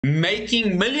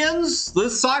Making millions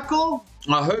this cycle.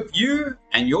 I hope you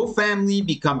and your family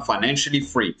become financially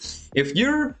free. If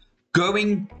you're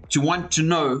going to want to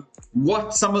know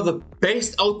what some of the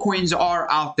best altcoins are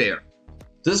out there,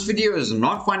 this video is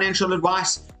not financial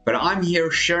advice, but I'm here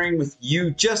sharing with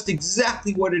you just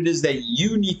exactly what it is that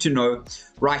you need to know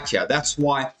right here. That's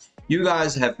why you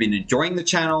guys have been enjoying the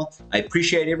channel. I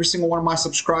appreciate every single one of my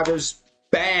subscribers.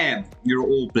 Bam! You're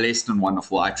all blessed and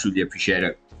wonderful. I truly appreciate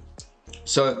it.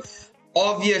 So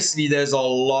obviously there's a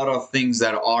lot of things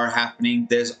that are happening.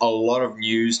 There's a lot of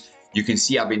news. You can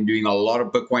see I've been doing a lot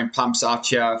of Bitcoin pumps out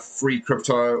here, free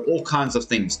crypto, all kinds of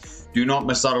things. Do not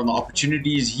miss out on the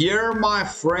opportunities here, my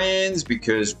friends,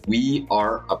 because we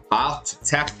are about to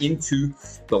tap into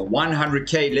the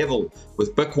 100K level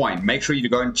with Bitcoin. Make sure you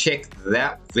go and check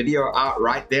that video out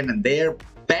right then and there.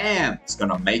 Bam! It's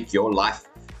gonna make your life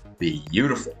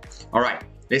beautiful. All right.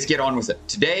 Let's get on with it.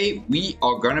 Today, we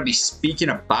are going to be speaking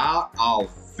about our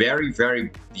very,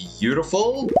 very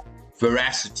beautiful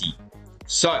Veracity.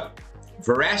 So,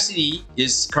 Veracity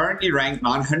is currently ranked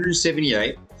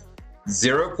 978,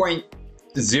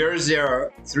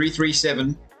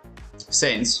 0.00337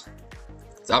 cents.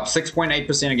 It's up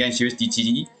 6.8% against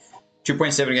USDT,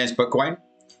 2.7 against Bitcoin,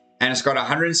 and it's got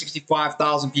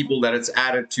 165,000 people that it's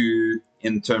added to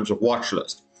in terms of watch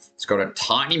list. It's got a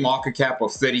tiny market cap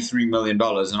of $33 million,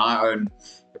 and I own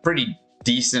a pretty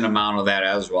decent amount of that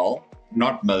as well.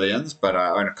 Not millions, but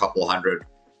I own a couple hundred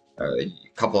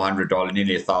dollars,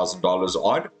 nearly $1,000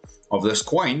 odd of this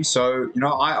coin. So, you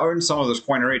know, I own some of this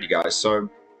coin already, guys. So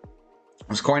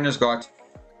this coin has got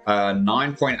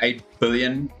 9.8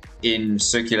 billion in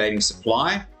circulating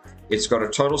supply. It's got a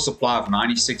total supply of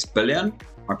 96 billion,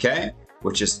 okay,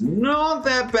 which is not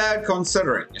that bad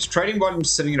considering. Its trading volume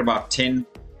is sitting at about 10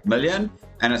 million,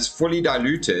 and it's fully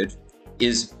diluted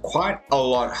is quite a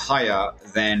lot higher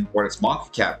than what its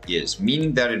market cap is,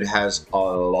 meaning that it has a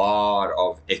lot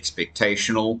of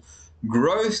expectational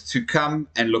growth to come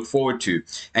and look forward to.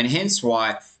 And hence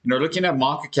why, you know, looking at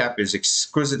market cap is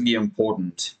exquisitely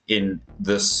important in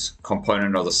this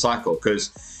component of the cycle, because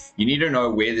you need to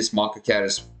know where this market cap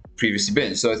has previously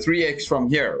been. So 3x from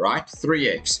here, right?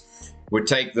 3x would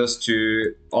take this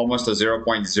to almost a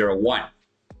 0.01.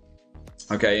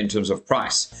 okay, in terms of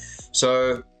price.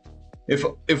 So if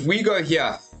we go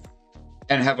here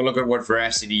and have a look at what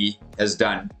Veracity has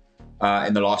done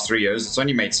in the last 3 years, it's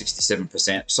only made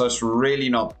 67%. So it's really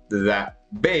not that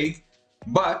big,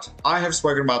 but I have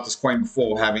spoken about this coin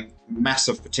before having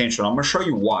massive potential. I'm gonna show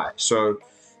you why. So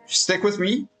stick with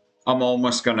me. I'm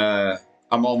almost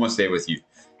there with you.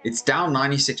 It's down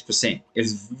 96%.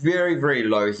 It's very, very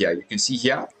low here. You can see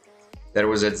here that it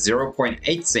was at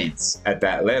 0.8 cents at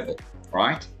that level.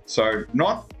 Right? So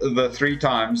not the 3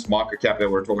 times market cap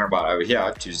that we're talking about over here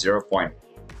to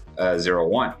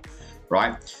 0.01,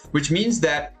 right? Which means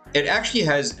that it actually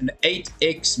has an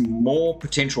 8x more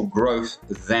potential growth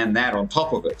than that on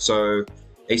top of it. So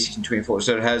A1624,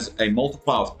 so it has a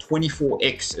multiplier of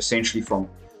 24x essentially from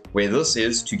where this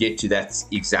is to get to that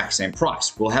exact same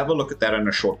price. We'll have a look at that in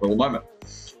a short little moment.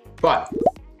 But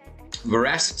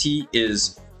Veracity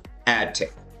is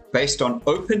ADTECH. Based on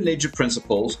open ledger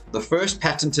principles, the first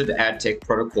patented ADTECH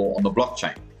protocol on the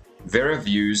blockchain,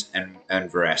 VeraViews and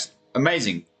Veracity.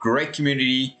 Amazing, great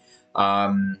community.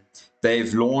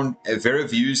 They've launched,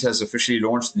 VeraViews has officially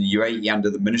launched in the UAE under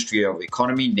the Ministry of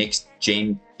Economy Next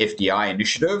Gen FDI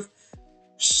initiative.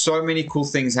 So many cool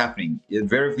things happening.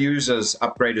 VeraViews has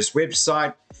upgraded its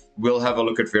website. We'll have a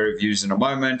look at VeraViews in a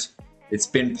moment. It's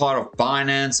been part of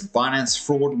Binance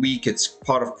Fraud Week. It's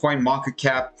part of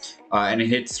CoinMarketCap, and it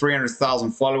hit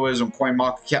 300,000 followers on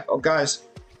CoinMarketCap. Oh, guys,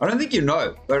 I don't think you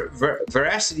know, but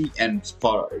Veracity and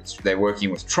they're working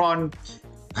with Tron.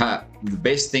 The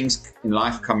best things in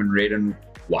life come in red and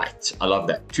white. I love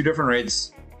that. 2 different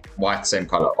reds, white, same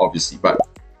color, obviously, but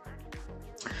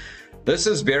this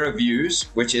is VeraViews,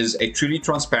 which is a truly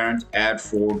transparent ad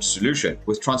fraud solution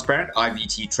with transparent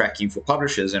IVT tracking for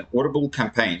publishers and audible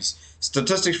campaigns,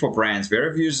 statistics for brands.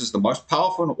 VeraViews is the most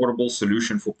powerful and audible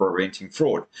solution for preventing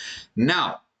fraud.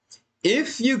 Now,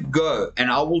 if you go, and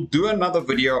I will do another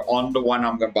video on the one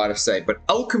I'm about to say, but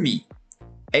Alchemy,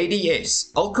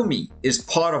 ADS, Alchemy is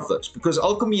part of this because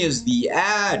Alchemy is the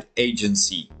ad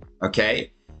agency,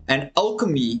 okay? And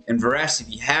Alchemy and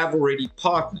Veracity have already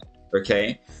partnered.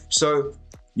 Okay, so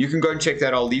you can go and check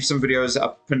that. I'll leave some videos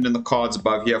up pinned in the cards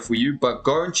above here for you, but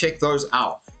go and check those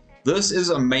out. This is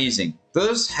amazing.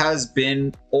 This has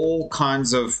been all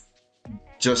kinds of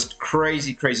just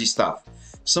crazy stuff.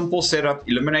 Simple setup,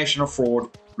 elimination of fraud,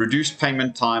 reduced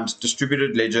payment times,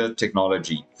 distributed ledger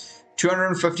technology.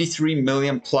 253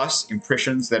 million plus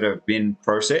impressions that have been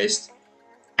processed,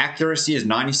 Accuracy is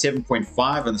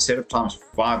 97.5 and the setup time is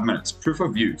 5 minutes. Proof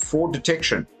of view, fraud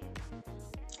detection.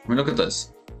 I mean, look at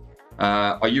this.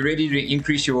 Are you ready to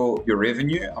increase your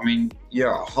revenue? I mean,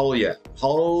 yeah, hell yeah.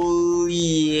 Hell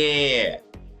yeah.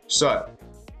 So,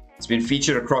 it's been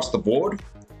featured across the board.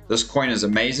 This coin is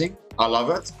amazing. I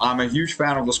love it. I'm a huge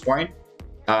fan of this coin.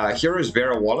 Here is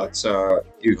Vera Wallet. So,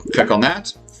 you click on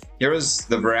that. Here is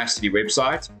the Veracity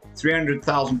website.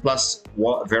 300,000 plus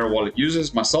Vera Wallet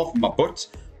users. Myself and my bot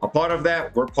are part of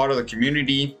that. We're part of the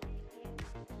community.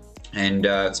 And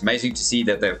it's amazing to see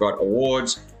that they've got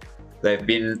awards. They've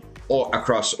been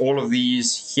across all of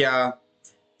these here.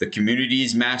 The community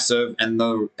is massive, and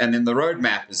then the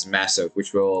roadmap is massive,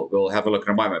 which we'll have a look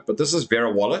in a moment. But this is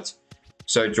Vera Wallet.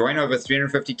 So join over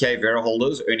 350k Vera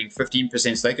holders, earning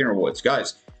 15% staking rewards.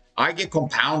 Guys, I get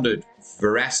compounded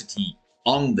Veracity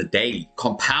on the daily.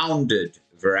 Compounded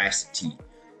Veracity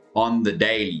on the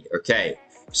daily. Okay,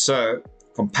 so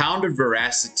compounded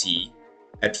Veracity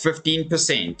at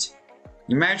 15%.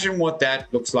 Imagine what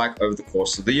that looks like over the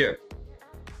course of the year.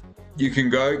 You can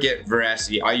go get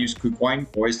Veracity. I use KuCoin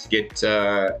always to get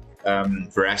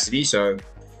Veracity. So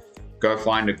go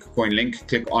find a KuCoin link,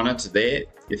 click on it there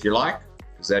if you like,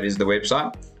 because that is the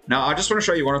website. Now, I just want to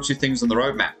show you one or two things on the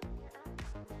roadmap.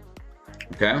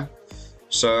 Okay,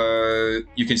 so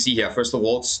you can see here, first of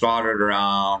all, it started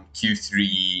around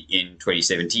Q3 in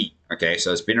 2017. Okay,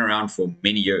 so it's been around for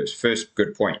many years. First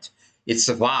good point. It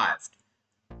survived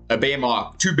a bear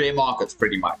market, 2 bear markets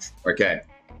pretty much. Okay.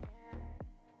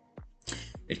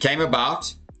 It came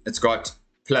about, it's got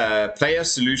player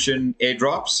solution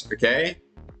airdrops, okay?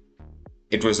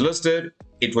 It was listed,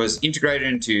 it was integrated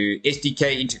into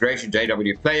SDK integration,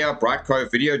 JW Player,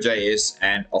 Brightcove, Video.js,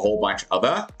 and a whole bunch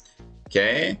other,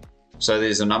 okay? So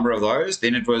there's a number of those.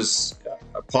 Then it was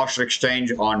a partial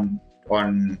exchange on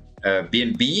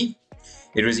BNB.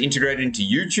 It was integrated into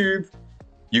YouTube.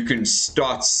 You can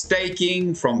start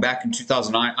staking from back in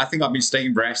 2009. I think I've been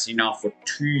staking Veracity now for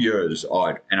 2 years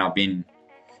odd, and I've been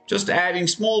just adding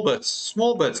small bits,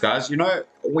 guys. You know,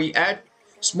 we add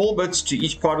small bits to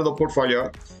each part of the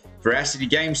portfolio. Veracity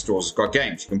game stores has got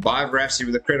games. You can buy Veracity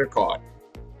with a credit card.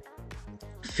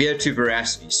 Fear to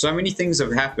Veracity. So many things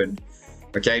have happened.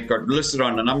 Okay, it got listed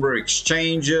on a number of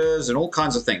exchanges and all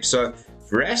kinds of things. So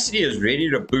Veracity is ready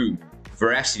to boom.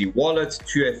 Veracity Wallet,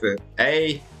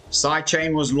 2FA,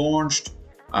 sidechain was launched.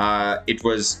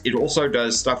 It also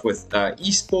does stuff with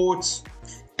esports.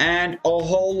 And a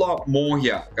whole lot more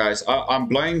here, guys. I'm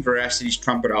blowing Veracity's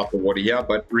trumpet out the water here,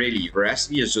 but really,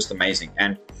 Veracity is just amazing.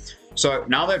 And so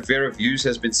now that Vera Views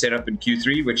has been set up in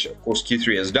Q3, which of course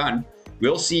Q3 has done,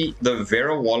 we'll see the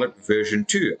Vera Wallet version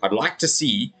 2. I'd like to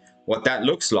see what that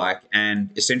looks like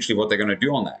and essentially what they're going to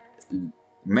do on that.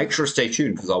 Make sure to stay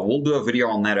tuned because I will do a video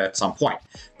on that at some point.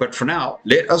 But for now,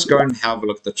 let us go and have a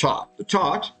look at the chart. The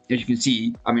chart, as you can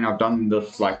see, I mean, I've done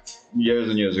this like years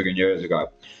and years ago.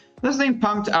 This thing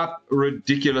pumped up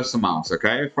ridiculous amounts,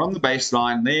 okay? From the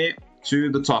baseline there to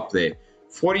the top there,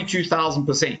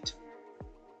 42,000%.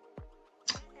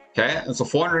 Okay, it's a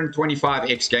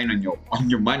 425x gain on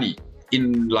your money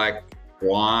in like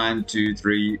 1, 2,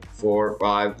 3, 4,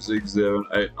 5, 6, 7,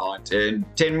 8, 9,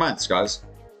 10 months, guys.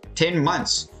 10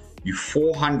 months, you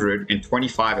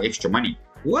 425 extra money.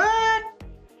 What?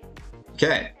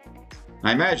 Okay,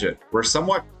 now imagine we're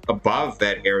somewhat above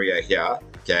that area here,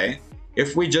 okay?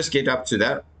 If we just get up to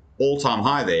that all-time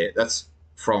high there, that's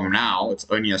from now, it's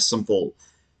only a simple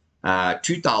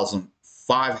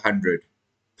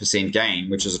 2,500% gain,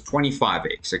 which is a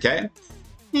 25x, okay?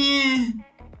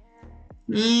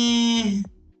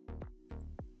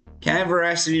 Can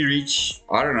Veracity reach,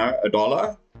 I don't know,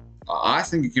 $1? I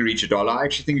think it can reach $1. I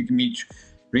actually think it can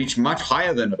reach much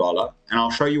higher than $1, and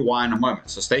I'll show you why in a moment.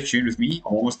 So stay tuned with me,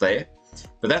 I'm almost there.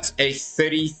 But that's a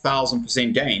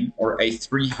 30,000% gain or a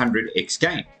 300x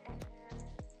gain.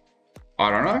 I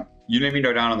don't know. You let me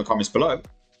know down in the comments below.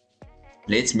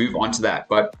 Let's move on to that.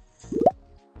 But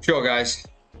sure, guys,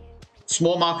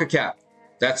 small market cap.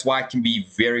 That's why it can be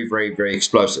very, very, very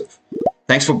explosive.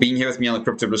 Thanks for being here with me on the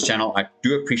Crypto Bliss channel. I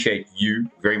do appreciate you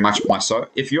very much, myself.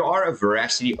 If you are a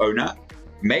Veracity owner,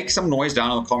 make some noise down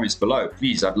in the comments below.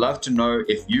 Please, I'd love to know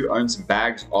if you own some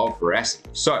bags of Veracity.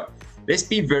 So let's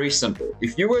be very simple.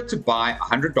 If you were to buy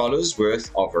 $100 worth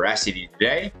of Veracity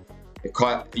today,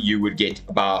 you would get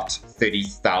about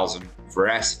 30,000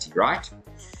 Veracity, right?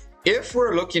 If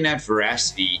we're looking at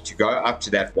Veracity to go up to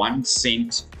that 1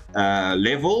 cent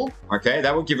level, okay,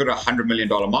 that would give it a $100 million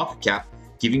market cap,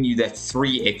 giving you that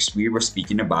 3x we were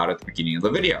speaking about at the beginning of the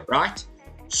video, right?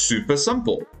 Super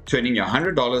simple, turning your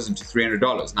 $100 into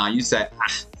 $300. Now you say,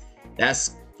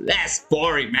 that's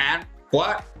boring, man.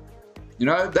 What? You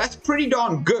know, that's pretty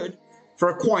darn good for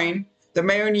a coin that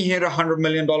may only hit $100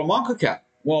 million market cap.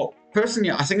 Well, personally,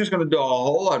 I think it's going to do a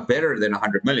whole lot better than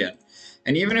 100 million.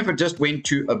 And even if it just went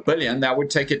to $1 billion, that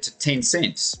would take it to 10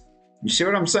 cents. You see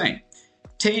what I'm saying?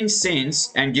 10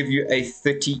 cents and give you a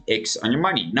 30x on your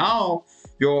money. Now,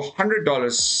 your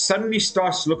 $100 suddenly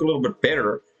starts to look a little bit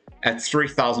better at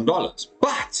 $3,000.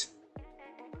 But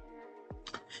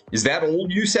is that all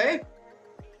you say?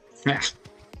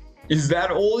 Is that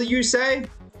all you say?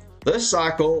 This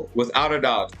cycle, without a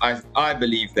doubt, I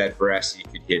believe that Veracity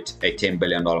could hit a $10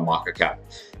 billion market cap.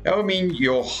 That would mean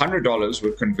your $100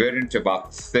 would convert into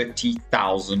about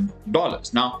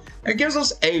 $30,000. Now, that gives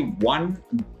us a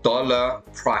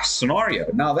 $1 price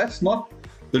scenario. Now, that's not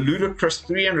the ludicrous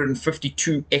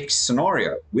 352x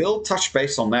scenario. We'll touch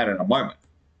base on that in a moment.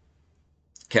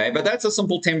 Okay, but that's a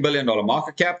simple $10 billion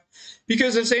market cap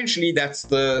because essentially that's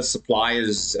the supply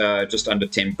is just under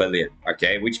 10 billion,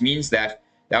 okay, which means that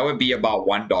would be about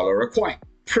 $1 a coin.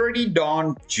 Pretty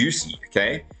darn juicy,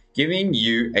 okay, giving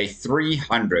you a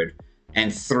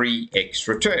 303x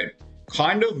return.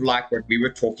 Kind of like what we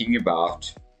were talking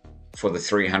about for the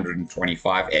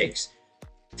 325x.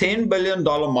 $10 billion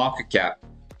market cap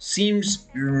seems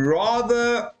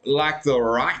rather like the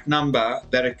right number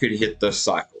that it could hit this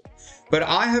cycle. But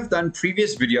I have done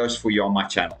previous videos for you on my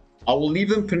channel. I will leave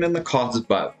them pinned in the cards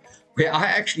above, where I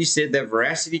actually said that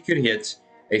Veracity could hit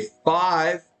a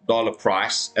 $5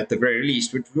 price at the very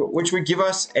least, which would give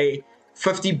us a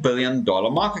 $50 billion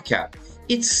market cap.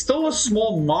 It's still a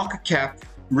small market cap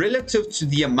relative to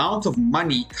the amount of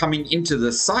money coming into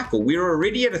this cycle. We're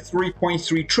already at a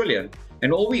 3.3 trillion,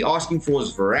 and all we're asking for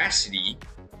is Veracity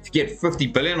to get 50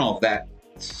 billion of that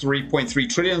 3.3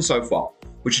 trillion so far,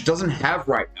 which it doesn't have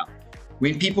right now.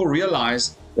 When people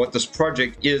realize what this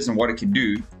project is and what it can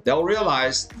do, they'll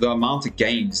realize the amount of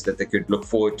gains that they could look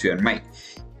forward to and make.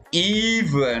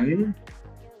 Even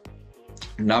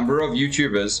a number of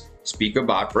YouTubers speak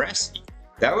about Veracity.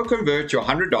 That would convert your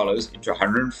 $100 into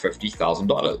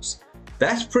 $150,000.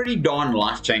 That's pretty darn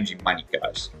life-changing money,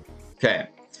 guys. Okay,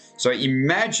 so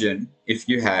imagine if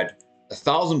you had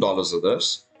 $1,000 of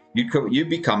this, you'd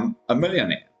become a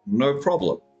millionaire. No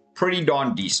problem. Pretty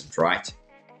darn decent, right?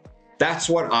 That's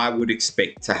what I would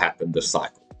expect to happen this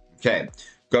cycle. Okay,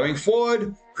 going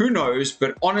forward, who knows?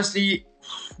 But honestly,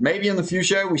 maybe in the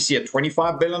future, we see a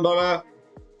 $25 billion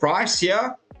price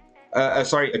here.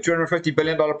 Sorry, a $250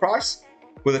 billion price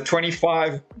with a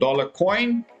 $25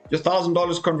 coin. Your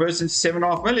 $1,000 converts into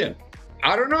 $7.5 million.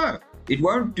 I don't know. It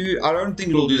won't do, I don't think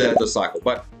it'll do that this cycle,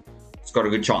 but it's got a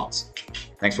good chance.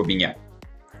 Thanks for being here.